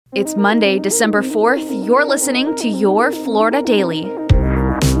It's Monday, December 4th. You're listening to Your Florida Daily.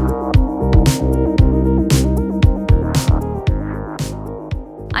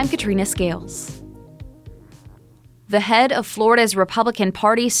 I'm Katrina Scales. The head of Florida's Republican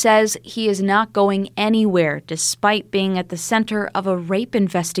Party says he is not going anywhere despite being at the center of a rape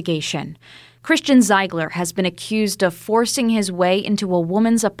investigation. Christian Ziegler has been accused of forcing his way into a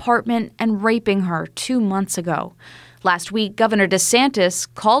woman's apartment and raping her 2 months ago. Last week, Governor DeSantis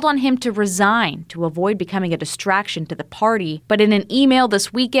called on him to resign to avoid becoming a distraction to the party. But in an email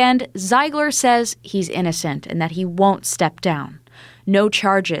this weekend, Ziegler says he's innocent and that he won't step down. No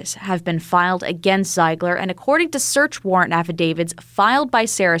charges have been filed against Ziegler, and according to search warrant affidavits filed by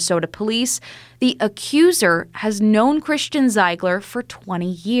Sarasota police, the accuser has known Christian Ziegler for 20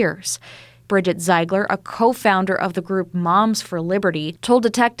 years. Bridget Ziegler, a co-founder of the group Moms for Liberty, told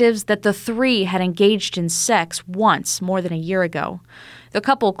detectives that the three had engaged in sex once more than a year ago. The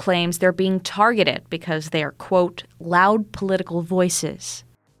couple claims they're being targeted because they are, quote, loud political voices.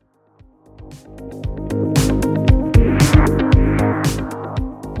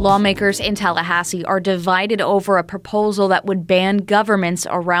 Lawmakers in Tallahassee are divided over a proposal that would ban governments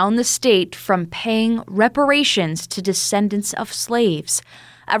around the state from paying reparations to descendants of slaves.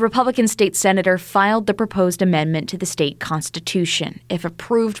 A Republican state senator filed the proposed amendment to the state constitution. If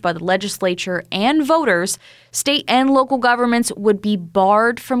approved by the legislature and voters, state and local governments would be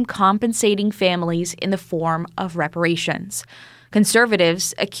barred from compensating families in the form of reparations.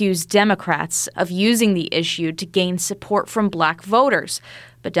 Conservatives accuse Democrats of using the issue to gain support from black voters,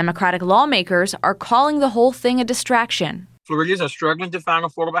 but Democratic lawmakers are calling the whole thing a distraction. Floridians are struggling to find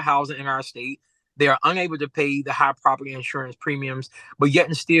affordable housing in our state. They are unable to pay the high property insurance premiums, but yet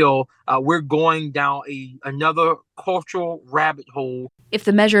and still, we're going down another cultural rabbit hole. If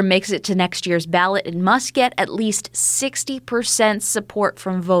the measure makes it to next year's ballot, it must get at least 60% support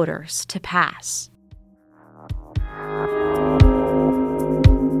from voters to pass.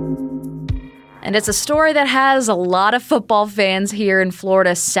 And it's a story that has a lot of football fans here in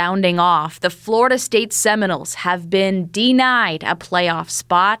Florida sounding off. The Florida State Seminoles have been denied a playoff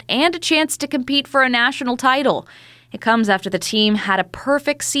spot and a chance to compete for a national title. It comes after the team had a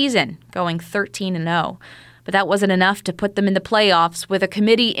perfect season, going 13-0. But that wasn't enough to put them in the playoffs, with a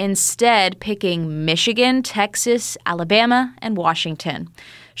committee instead picking Michigan, Texas, Alabama, and Washington.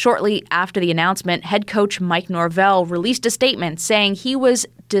 Shortly after the announcement, head coach Mike Norvell released a statement saying he was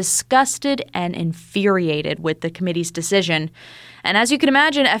disgusted and infuriated with the committee's decision. And as you can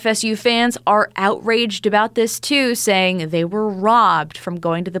imagine, FSU fans are outraged about this too, saying they were robbed from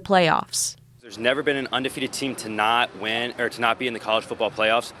going to the playoffs. There's never been an undefeated team to not win or to not be in the college football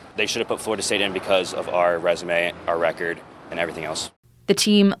playoffs. They should have put Florida State in because of our resume, our record, and everything else. The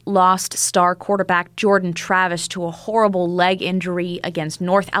team lost star quarterback Jordan Travis to a horrible leg injury against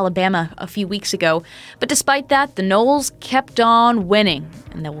North Alabama a few weeks ago. But despite that, the Noles kept on winning,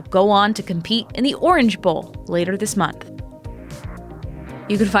 and they will go on to compete in the Orange Bowl later this month.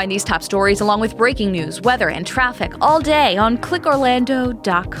 You can find these top stories along with breaking news, weather, and traffic all day on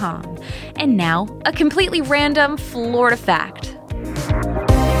clickorlando.com. And now, a completely random Florida fact.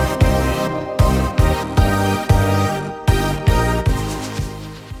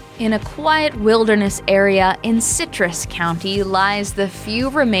 In a quiet wilderness area in Citrus County lies the few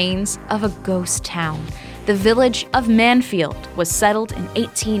remains of a ghost town. The village of Manfield was settled in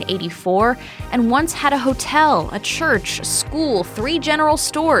 1884 and once had a hotel, a church, a school, 3 general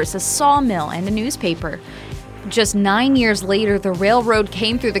stores, a sawmill, and a newspaper. Just 9 years later, the railroad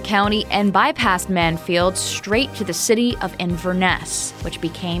came through the county and bypassed Manfield straight to the city of Inverness, which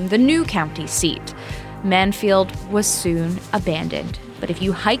became the new county seat. Manfield was soon abandoned. But if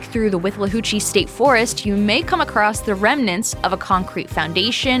you hike through the Withlacoochee State Forest, you may come across the remnants of a concrete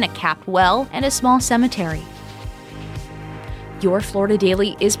foundation, a capped well, and a small cemetery. Your Florida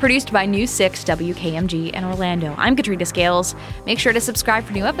Daily is produced by News 6 WKMG in Orlando. I'm Katrina Scales. Make sure to subscribe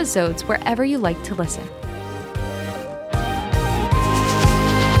for new episodes wherever you like to listen.